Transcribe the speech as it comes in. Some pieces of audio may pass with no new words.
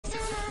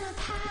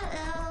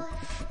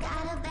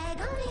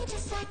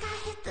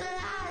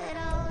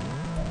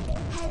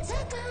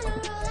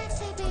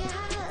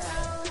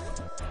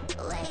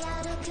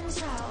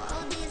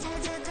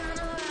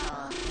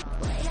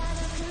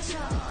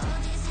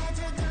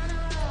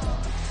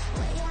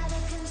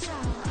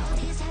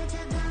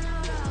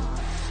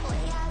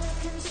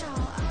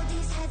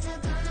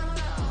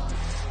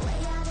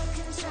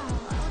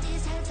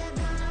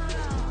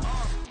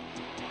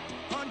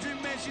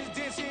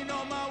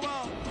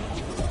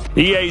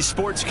EA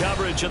Sports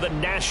coverage of the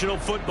National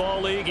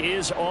Football League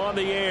is on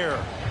the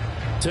air.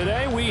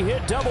 Today we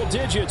hit double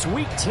digits,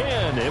 week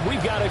 10, and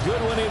we've got a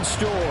good one in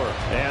store,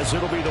 as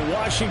it'll be the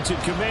Washington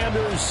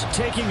Commanders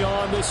taking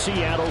on the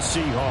Seattle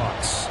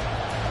Seahawks.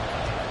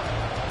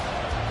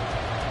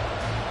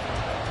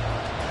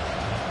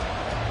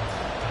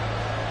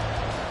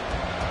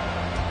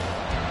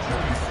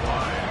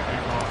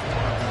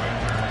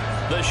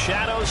 The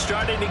shadow's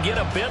starting to get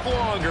a bit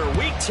longer.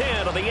 Week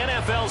 10 of the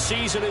NFL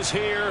season is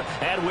here,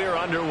 and we're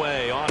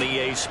underway on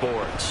EA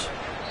Sports.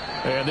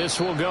 And this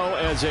will go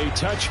as a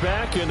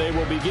touchback, and they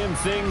will begin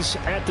things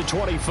at the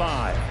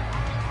 25.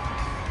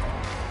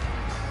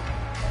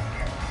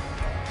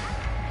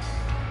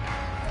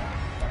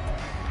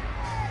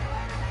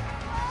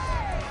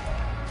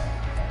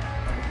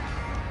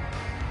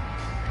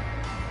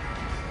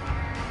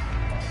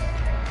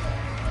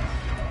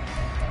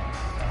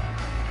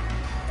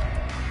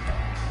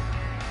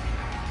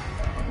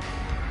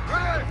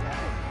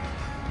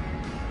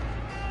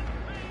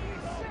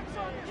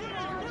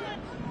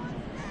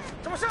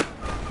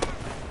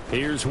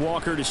 Here's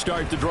Walker to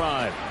start the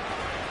drive.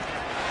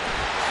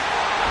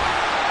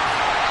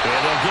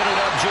 And they'll get it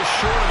up just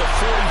short of the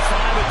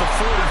 45 at the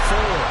 44.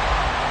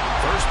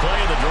 First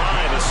play of the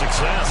drive, a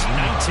success,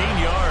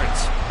 19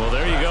 yards. Well,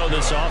 there you go.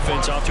 This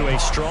offense off to a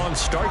strong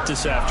start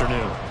this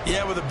afternoon.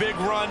 Yeah, with a big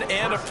run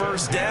and a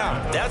first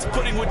down. That's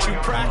putting what you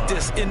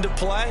practice into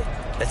play.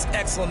 That's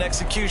excellent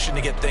execution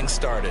to get things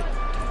started.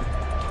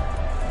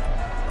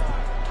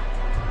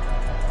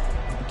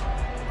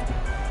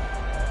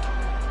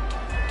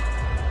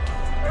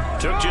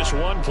 Took just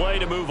one play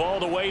to move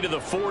all the way to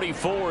the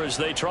 44 as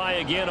they try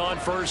again on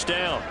first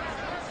down.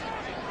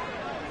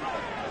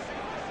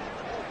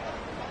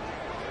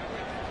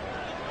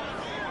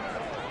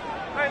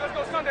 Hey, let's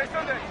go Sunday.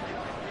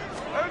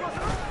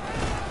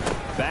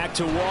 Back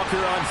to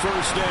Walker on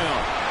first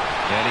down.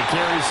 And he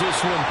carries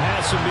this one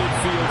past the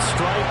midfield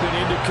stripe and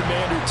into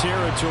Commander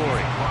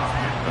territory.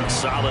 A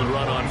solid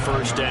run on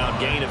first down.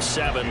 Gain of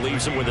 7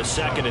 leaves them with a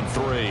 2nd and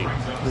 3.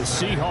 The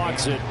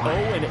Seahawks at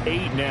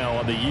 0-8 now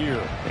on the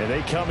year. And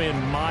they come in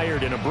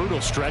mired in a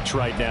brutal stretch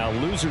right now.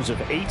 Losers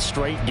of 8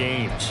 straight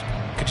games.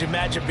 Could you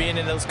imagine being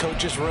in those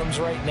coaches' rooms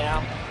right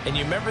now? And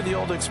you remember the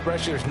old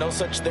expression, there's no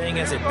such thing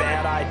as a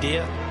bad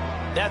idea?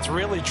 That's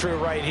really true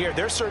right here.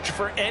 They're searching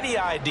for any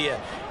idea,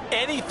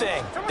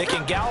 anything that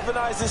can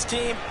galvanize this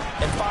team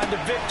and find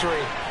a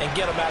victory and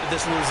get them out of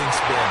this losing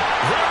spin.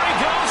 There he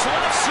goes,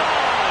 left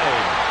side.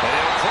 And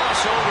he'll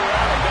cross over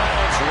out of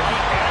bounds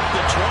right at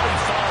the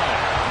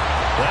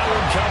 25. That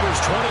one covers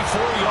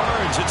 24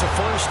 yards. It's a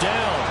first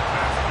down.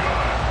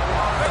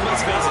 And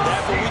let's face it,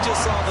 that what we just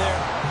saw there,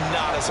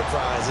 not a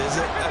surprise, is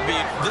it? I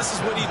mean, this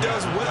is what he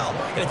does well.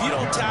 And if you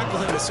don't tackle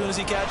him as soon as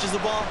he catches the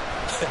ball,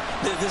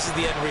 this is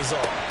the end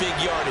result. Big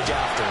yardage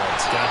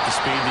afterwards. Got the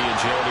speed, the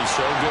agility,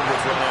 so good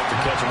with run after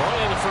catch. We're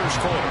only in the first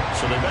quarter,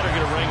 so they better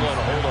get a wrangle and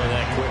a hold on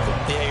that quickly.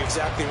 Yeah, you're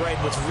exactly right.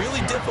 What's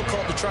really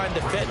difficult to try and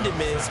defend him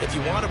is if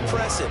you want to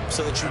press him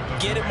so that you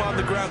get him on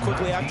the ground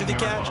quickly after the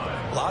catch,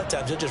 a lot of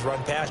times he'll just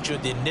run past you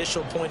at the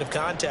initial point of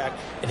contact,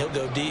 and he'll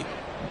go deep.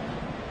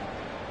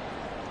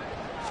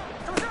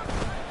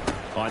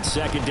 On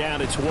second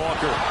down, it's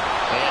Walker.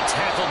 And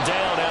tackled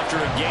down after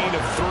a gain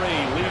of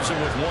 3. Leaves him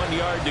with 1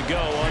 yard to go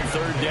on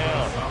third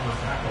down.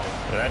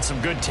 That's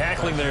some good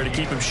tackling there to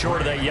keep him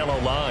short of that yellow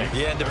line.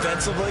 Yeah, and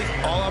defensively,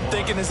 all I'm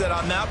thinking is that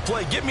on that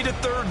play, get me to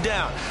third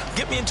down.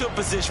 Get me into a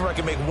position where I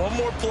can make one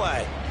more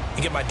play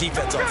and get my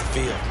defense off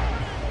the field.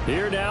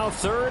 Here now,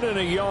 3rd and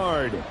a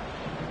yard.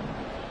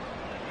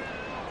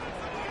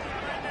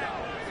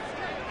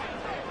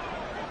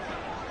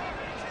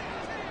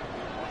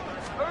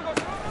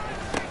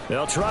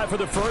 They'll try for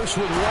the first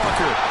with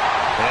Walker.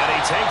 And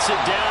he takes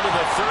it down to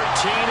the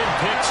 13 and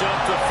picks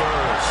up the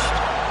first.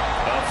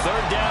 A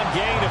third down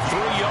gain of 3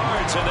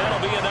 yards, and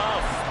that'll be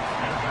enough.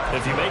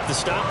 If you make the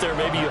stop there,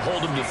 maybe you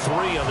hold them to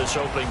 3 on this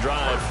opening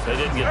drive. They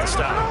didn't get the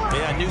stop.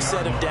 Yeah, new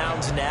set of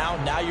downs now.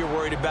 Now you're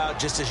worried about,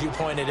 just as you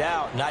pointed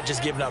out, not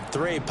just giving up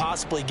 3,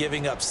 possibly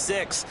giving up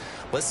 6.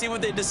 Let's see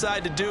what they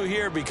decide to do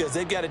here because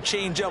they've got to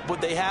change up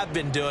what they have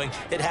been doing.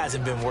 It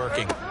hasn't been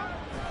working.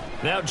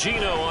 Now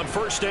Gino on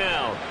first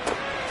down.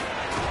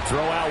 Throw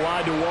out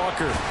wide to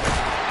Walker.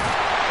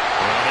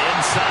 And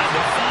inside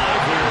the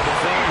 5 here. The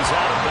thing's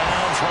out of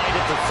bounds right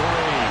at the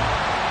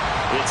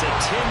 3. It's a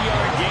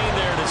 10-yard gain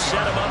there to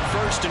set him up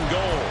 1st and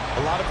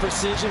goal. A lot of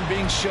precision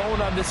being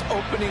shown on this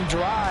opening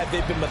drive.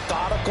 They've been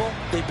methodical.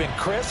 They've been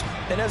crisp.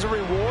 And as a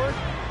reward,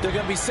 they're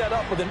going to be set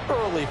up with an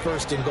early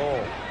 1st and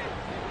goal.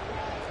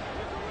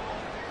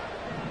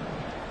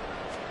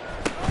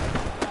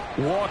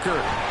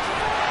 Walker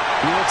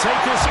will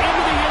take this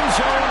into the end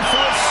zone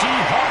for a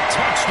Seahawk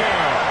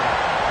touchdown.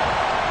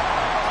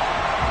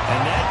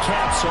 And that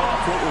caps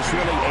off what was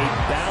really a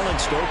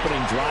balanced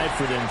opening drive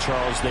for them,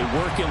 Charles. They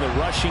work in the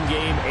rushing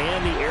game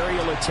and the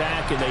aerial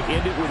attack, and they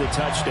end it with a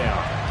touchdown.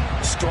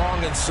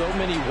 Strong in so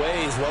many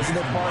ways, wasn't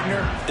it,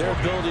 partner? Their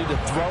ability to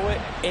throw it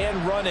and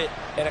run it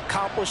and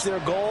accomplish their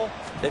goal,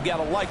 they've got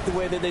to like the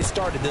way that they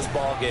started this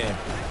ball game.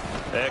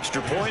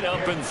 Extra point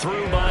up and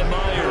through by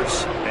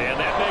Myers. And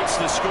that makes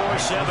the score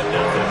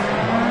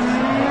 7-0.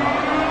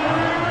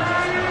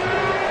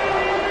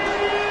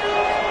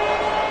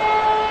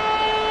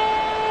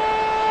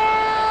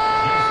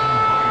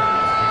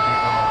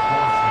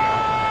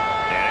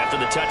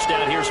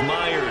 Touchdown, here's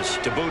Myers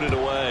to boot it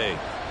away.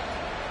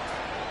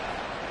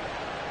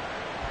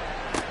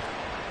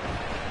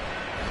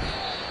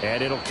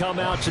 And it'll come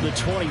out to the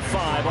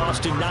 25.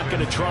 Austin not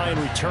going to try and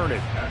return it.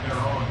 At their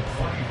own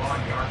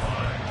 25-yard line.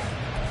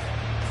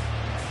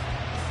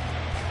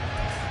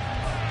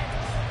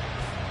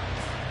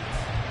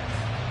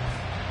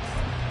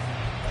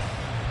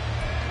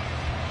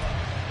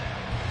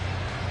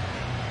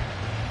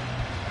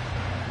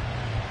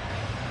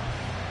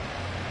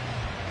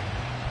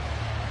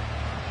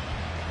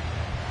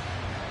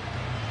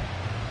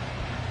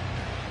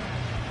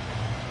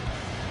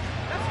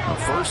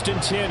 First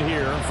and 10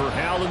 here for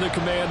Hal and the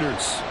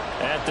Commanders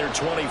at their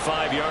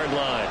 25-yard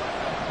line.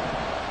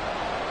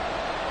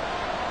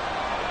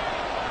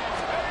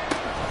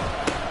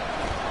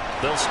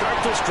 They'll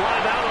start this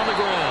drive out on the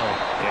ground.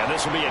 And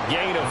this will be a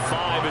gain of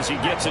 5 as he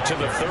gets it to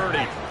the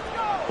 30.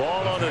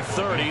 Ball on the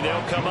 30.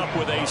 They'll come up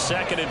with a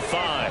 2nd and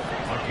 5.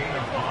 A gain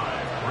of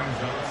 5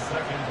 brings up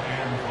 2nd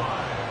and 5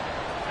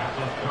 at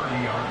the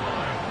 30-yard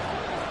line.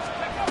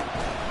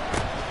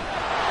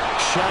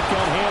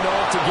 Shotgun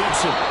handoff to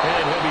Gibson.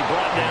 And he'll be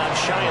brought down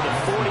shy of the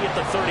 40 at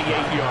the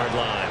 38-yard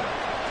line.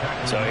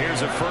 So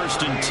here's a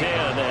 1st and 10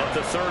 at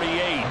the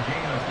 38.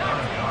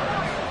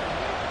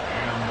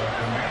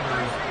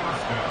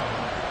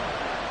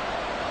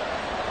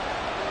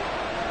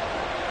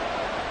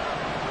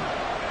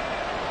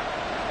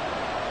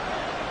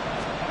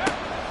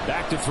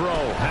 Back to throw,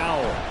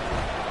 Howell.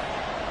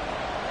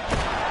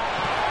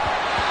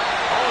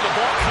 Oh, the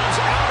ball comes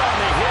out on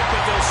the hit,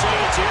 but they'll say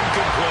it's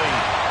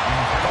incomplete.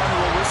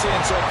 What we're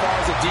seeing so far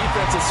is the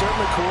defense is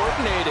certainly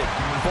coordinated.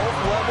 Both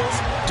levels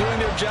doing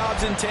their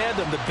jobs in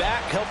tandem. The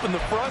back helping the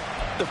front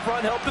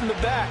helping the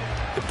back.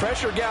 The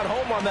pressure got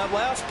home on that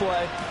last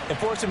play and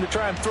forced him to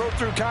try and throw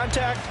through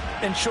contact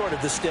and short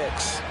of the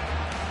sticks.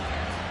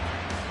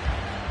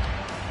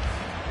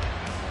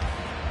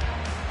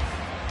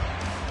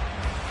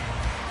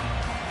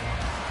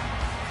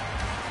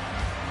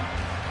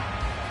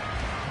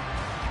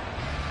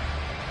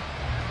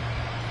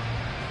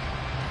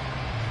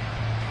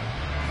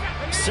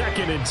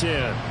 Second and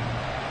 10.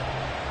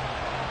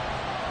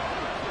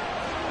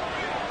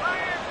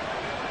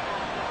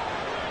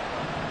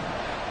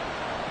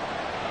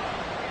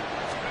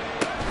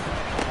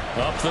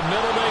 Up the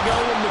middle they go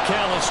with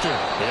McAllister.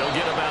 He'll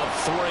get about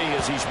 3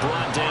 as he's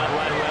brought down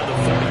right around the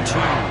 42.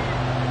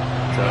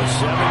 So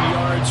 7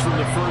 yards from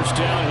the first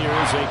down here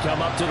as they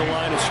come up to the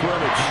line of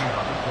scrimmage.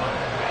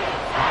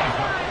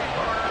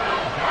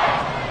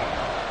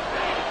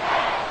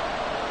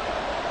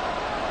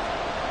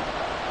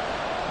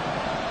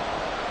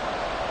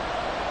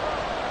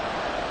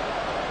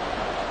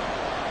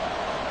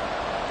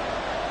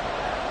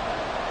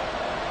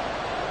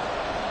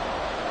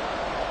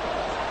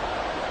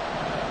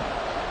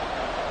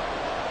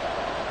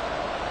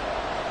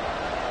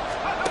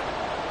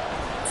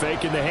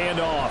 Faking the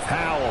handoff,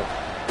 Howell.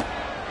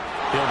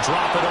 He'll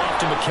drop it off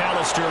to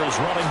McAllister as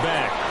running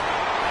back.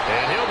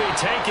 And he'll be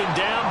taken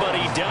down, but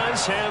he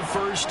does have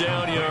first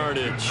down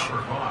yardage.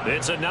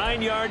 It's a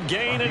 9-yard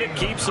gain, and it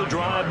keeps the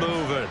drive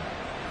moving.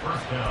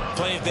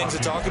 Plenty of things to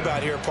talk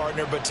about here,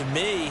 partner, but to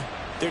me,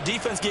 their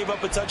defense gave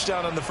up a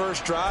touchdown on the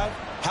first drive.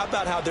 How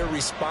about how they're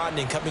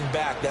responding, coming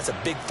back? That's a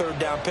big 3rd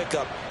down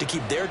pickup to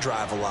keep their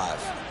drive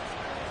alive.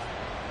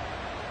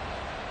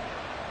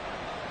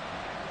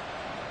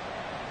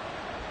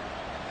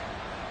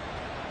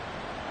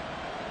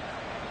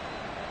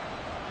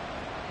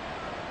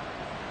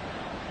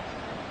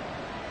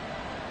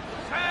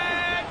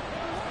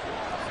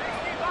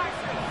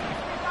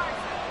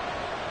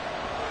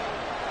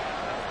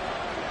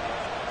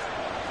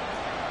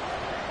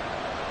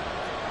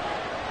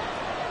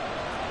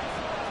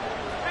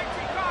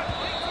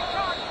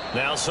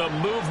 Now some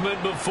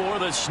movement before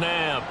the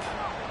snap.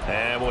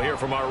 And we'll hear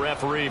from our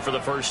referee for the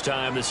first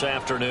time this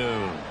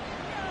afternoon.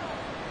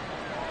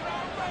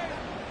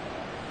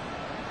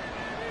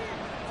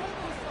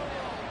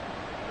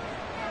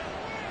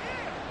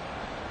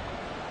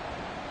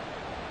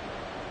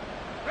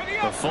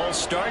 The full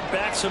start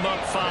backs him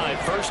up 5,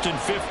 1st and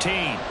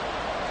 15.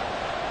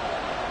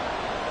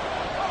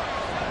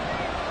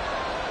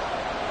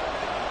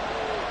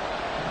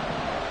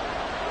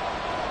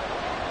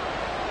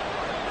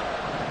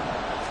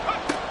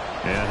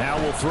 And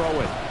Howell will throw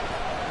it.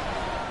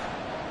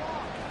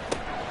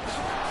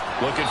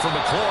 Looking for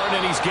McLaurin,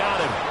 and he's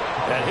got him.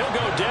 And he'll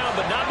go down,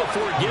 but not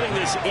before getting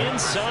this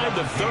inside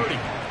the 30.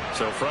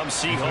 So from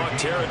Seahawk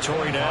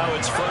territory now,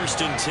 it's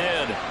 1st and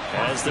 10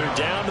 as they're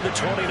down to the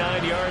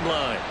 29-yard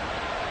line.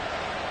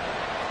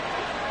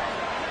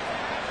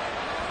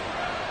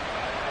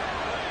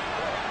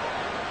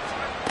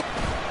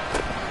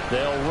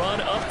 They'll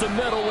run up the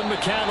middle with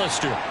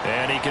McAllister.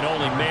 And he can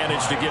only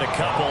manage to get a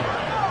couple.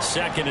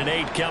 2nd and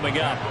 8 coming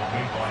up.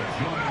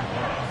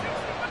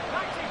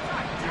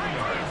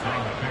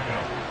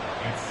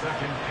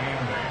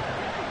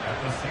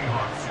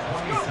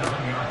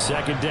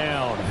 Second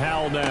down.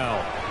 Howell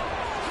now.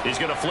 He's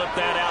going to flip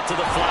that out to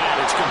the flat.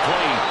 It's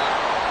complete.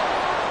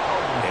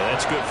 Yeah,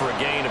 that's good for a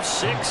gain of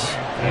 6.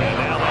 And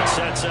now that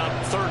sets up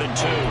 3rd and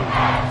 2.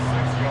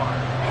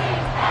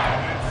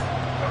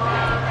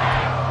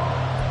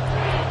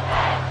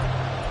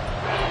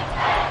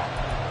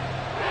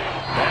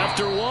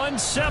 After 1,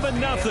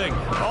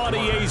 7-0 on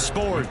EA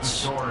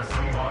Sports.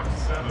 Seahawks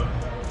 7,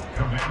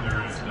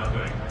 Commanders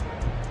 0.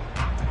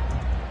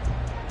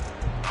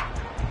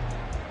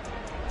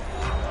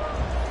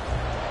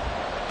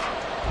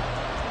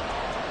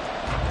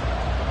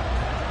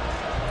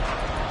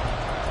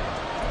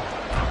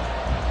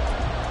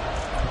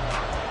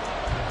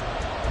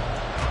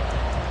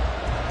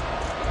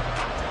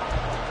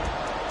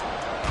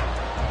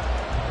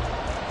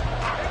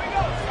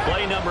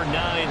 Play number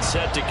 9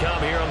 set to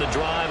come here on the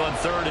drive on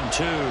 3rd and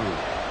 2.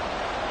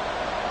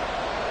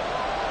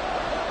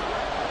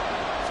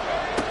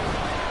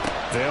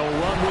 They'll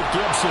run with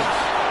Gibson.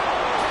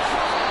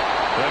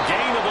 A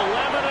gain of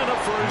 11 and a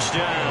first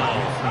down.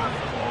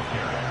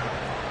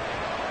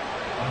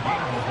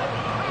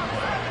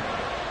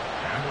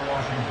 And the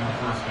Washington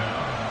first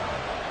down.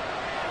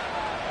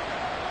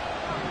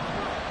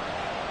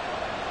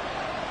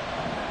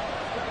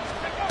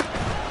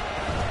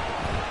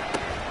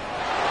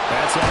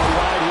 That's out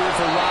wide here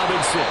for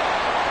Robinson.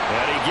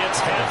 And he gets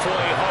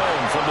halfway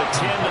home from the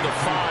 10 to the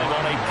 5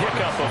 on a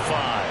pickup of 5.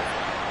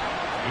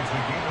 It's a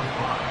gain of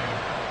 5.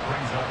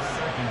 Brings up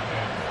 2nd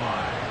and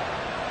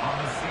 5 on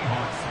the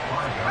Seahawks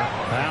 5-yard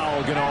line.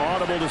 Howell going to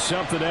audible to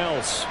something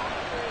else.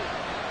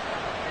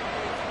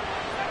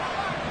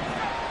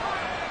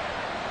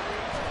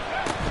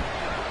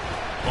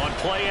 On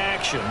play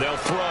action, they'll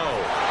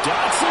throw.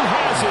 Dotson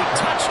has it.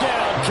 Touchdown.